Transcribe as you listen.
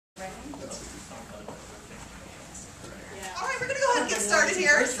Alright, we're going to go ahead and get started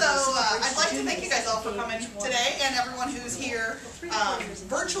here. So I'd like to thank you guys all for coming today, and everyone who's here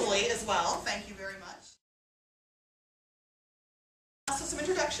virtually as well. Thank you very much. So some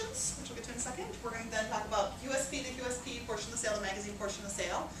introductions, which we'll get to in a second. We're going to then talk about QSP, the QSP portion of the sale, the magazine portion of the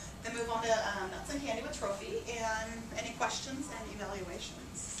sale. Then move on to nuts and candy with trophy, and any questions and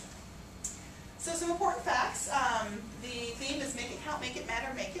evaluations. So some important facts. The theme is make it count, make it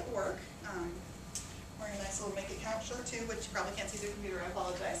matter, make it work. Wearing a nice little make it count shirt too, which you probably can't see through the computer, I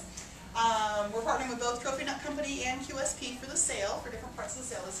apologize. We're partnering with both Trophy Nut Company and QSP for the sale, for different parts of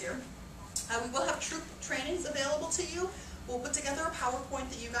the sale this year. We will have troop trainings available to you. We'll put together a PowerPoint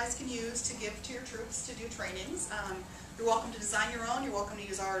that you guys can use to give to your troops to do trainings. You're welcome to design your own, you're welcome to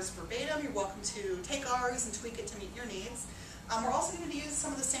use ours verbatim, you're welcome to take ours and tweak it to meet your needs. We're also going to use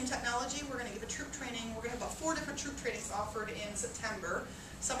some of the same technology. We're going to give a troop training. We're going to have about 4 different troop trainings offered in September.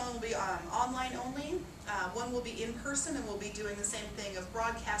 Some of them will be online only. One will be in person, and we'll be doing the same thing of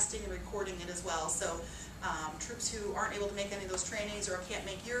broadcasting and recording it as well. So troops who aren't able to make any of those trainings or can't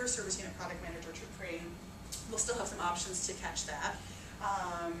make your service unit product manager troop training, we'll still have some options to catch that.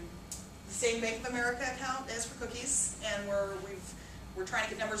 The same Bank of America account as for cookies, and we're trying to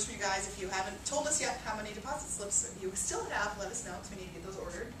get numbers for you guys. If you haven't told us yet how many deposit slips you still have, let us know, because we need to get those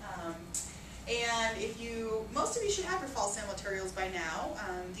ordered. And most of you should have your fall sale materials by now.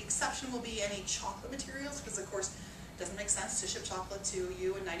 The exception will be any chocolate materials, because of course it doesn't make sense to ship chocolate to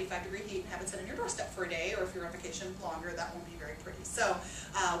you in 95-degree heat and have it sit on your doorstep for a day, or if you're on vacation longer, that won't be very pretty. So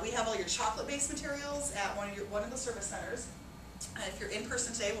we have all your chocolate-based materials at one of the service centers. If you're in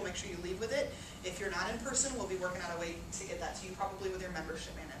person today, we'll make sure you leave with it. If you're not in person, we'll be working out a way to get that to you, probably with your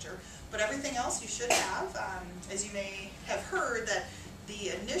membership manager. But everything else you should have. As you may have heard, that the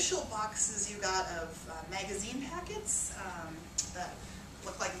initial boxes you got of magazine packets that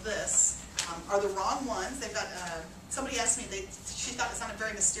look like this are the wrong ones. They've got, somebody asked me, she thought it sounded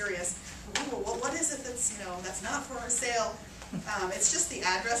very mysterious. Ooh, well, what is it that's not for our sale? It's just the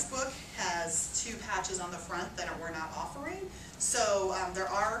address book has 2 patches on the front that we're not offering. So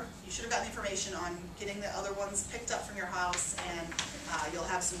you should have gotten information on getting the other ones picked up from your house, and you'll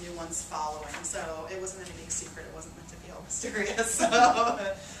have some new ones following. So it wasn't any big secret, it wasn't meant to be all mysterious.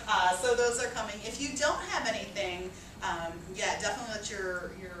 So those are coming. If you don't have anything, yeah, definitely let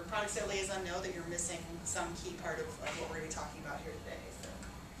your product sale liaison know that you're missing some key part of what we're going to be talking about here today.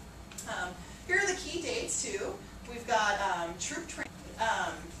 So, here are the key dates too. We've got troop training.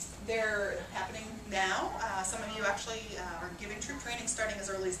 They're happening now. Some of you actually are giving troop training starting as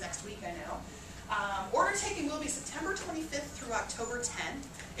early as next week, I know. Order taking will be September 25th through October 10th.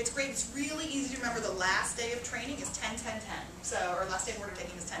 It's great. It's really easy to remember. The last day of training is 10-10-10. So, or last day of order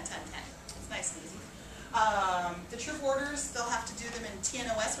taking is 10-10-10. It's nice and easy. The troop orders, they'll have to do them in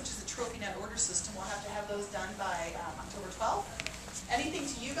TNOS, which is the Trophy Net Order System. We'll have to have those done by October 12th. Anything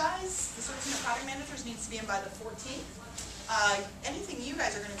to you guys, the service unit product managers, needs to be in by the 14th. Anything you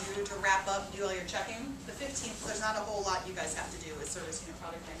guys are going to do to wrap up and do all your checking, the 15th, there's not a whole lot you guys have to do as service unit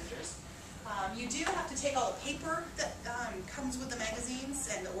product managers. You do have to take all the paper that comes with the magazines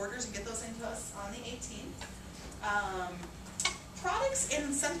and the orders and get those into us on the 18th. Products and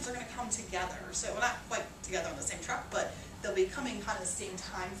incentives are going to come together, so well, not quite together on the same truck, but they'll be coming kind of the same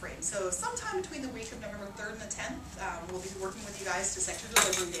time frame. So sometime between the week of November 3rd and the 10th, we'll be working with you guys to set your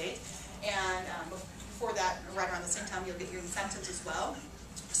delivery date. And before that, right around the same time, you'll get your incentives as well.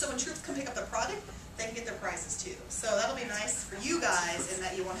 So when troops come pick up their product, they can get their prizes too. So that'll be nice for you guys in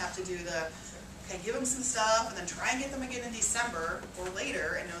that you won't have to do give them some stuff and then try and get them again in December or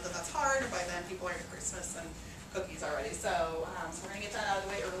later, and know that that's hard. By then, people are at Christmas and cookies already. So, we're going to get that out of the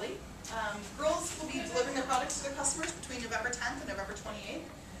way early. Girls will be delivering their products to their customers between November 10th and November 28th.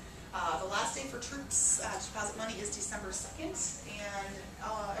 The last day for troops to deposit money is December 2nd, and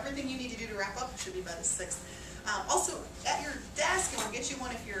everything you need to do to wrap up should be by the 6th. Also, at your desk, and we'll get you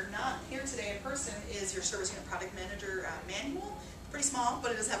one if you're not here today in person, is your service unit product manager manual. Pretty small,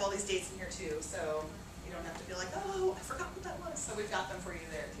 but it does have all these dates in here too, so you don't have to feel like, oh, I forgot what that was. So we've got them for you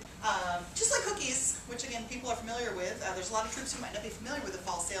there too. Just like cookies, which again people are familiar with, there's a lot of troops who might not be familiar with the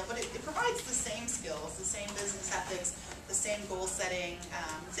fall sale, but it provides the same skills, the same business ethics, the same goal setting,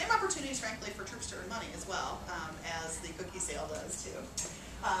 same opportunities frankly for troops to earn money as well, as the cookie sale does too.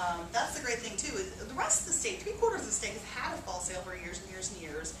 That's the great thing too, is the rest of the state, 3/4 of the state has had a fall sale for years and years and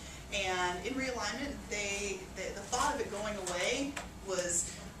years, and in realignment, the thought of it going away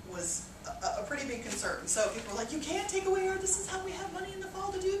was a pretty big concern. So people were like, you can't take away this is how we have money in the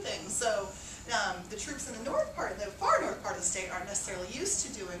fall to do things. So the troops in the north part, the far north part of the state, aren't necessarily used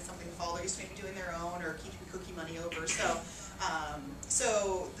to doing something in the fall. They're used to maybe doing their own or keeping cookie money over. So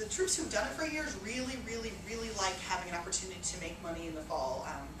So the troops who've done it for years really, really, really like having an opportunity to make money in the fall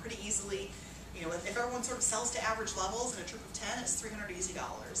pretty easily. You know, if everyone sort of sells to average levels in a troop of 10, it's $300 easy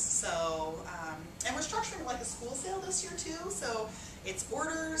dollars. So, and we're structuring it like a school sale this year too. So it's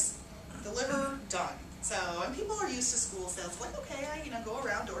orders, deliver, done. So, and people are used to school sales. Like, okay, I go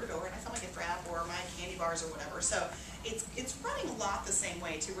around door to door and I sell my gift wrap or my candy bars or whatever. So it's running a lot the same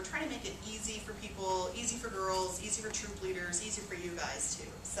way too. We're trying to make it easy for people, easy for girls, easy for troop leaders, easy for you guys too.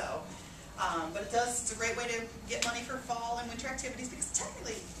 So, but it's a great way to get money for fall and winter activities, because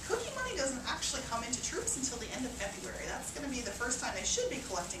technically cookie money doesn't actually come into troops until the end of February. That's going to be the first time they should be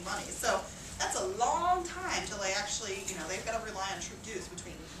collecting money. So that's a long time till they actually, they've got to rely on troop dues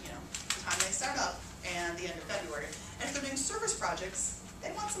between, the time they start up and the end of February. And if they're doing service projects, they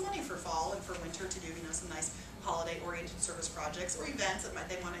want some money for fall and for winter to do, some nice holiday-oriented service projects or events that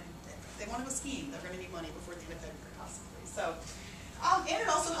they want to go skiing. They're going to need money before the end of February, possibly. So, and it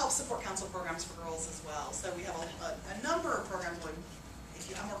also helps support council programs for girls as well. So we have a number of programs. If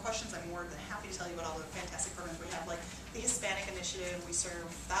you have more questions, I'm more than happy to tell you about all the fantastic programs we have, like the Hispanic Initiative. We serve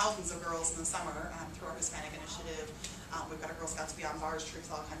thousands of girls in the summer through our Hispanic Initiative. We've got a Girl Scouts Beyond Bars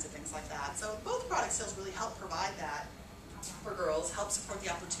troops, all kinds of things like that. So both product sales really help provide that for girls, help support the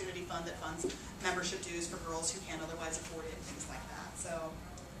Opportunity Fund that funds membership dues for girls who can't otherwise afford it, and things like that. So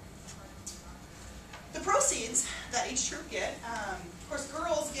the proceeds that each troop get, of course,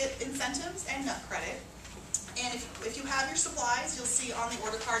 girls get incentives and nut credit. And if you have your supplies, you'll see on the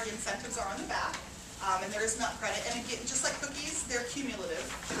order card the incentives are on the back, and there is nut credit. And again, just like cookies, they're cumulative.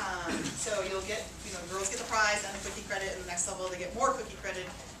 So you'll get, girls get the prize and the cookie credit, and the next level they get more cookie credit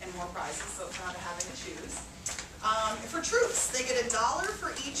and more prizes. So it's not having to choose. For troops, they get $1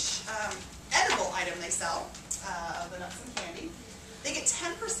 for each edible item they sell of the nuts and candy. They get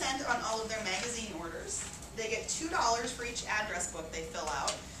 10% on all of their magazine orders. They get $2 for each address book they fill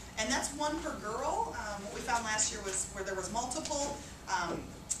out. And that's one per girl. What we found last year was where there was multiple,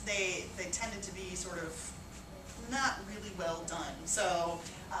 they tended to be sort of not really well done. So,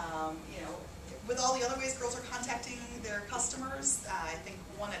 with all the other ways girls are contacting their customers, I think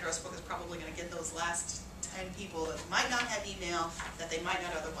one address book is probably going to get those last 10 people that might not have email, that they might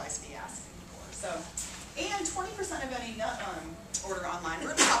not otherwise be asking for. So, and 20% of any nut order online.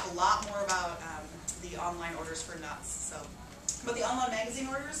 We're going to talk a lot more about the online orders for nuts. So, but the online magazine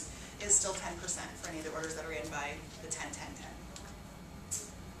orders is still 10% for any of the orders that are in by the 10-10-10.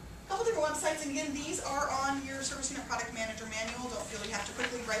 A couple different websites, and again, these are on your Service Unit Product Manager Manual. Don't feel you have to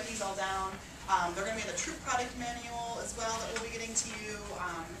quickly write these all down. They're going to be in the Troop Product Manual as well that we'll be getting to you.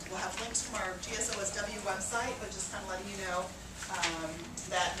 We'll have links from our GSOSW website, but just kind of letting you know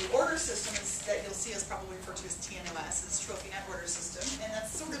that the order system that you'll see is probably referred to as TNOS, is Trophy Net Order System, and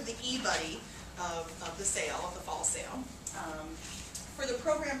that's sort of the e-buddy of the sale, of the fall sale. For the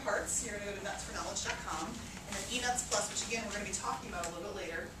program parts, you're going to go to nutsforknowledge.com, and then eNuts Plus, which again we're going to be talking about a little bit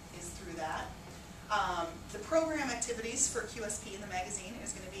later, is through that. The program activities for QSP in the magazine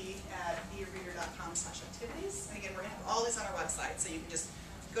is going to be at beareader.com/activities. And again, we're going to have all these on our website, so you can just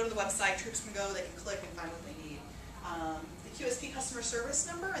go to the website, troops can go, they can click and find what they need. The QSP customer service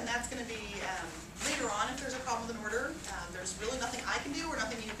number, and that's going to be later on if there's a problem with an order. There's really nothing I can do or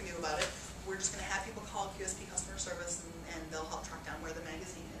nothing you can do about it. We're just going to have people call QSP customer service, and they'll help track down where the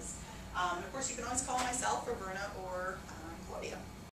magazine is. And of course, you can always call myself or Verna or Claudia.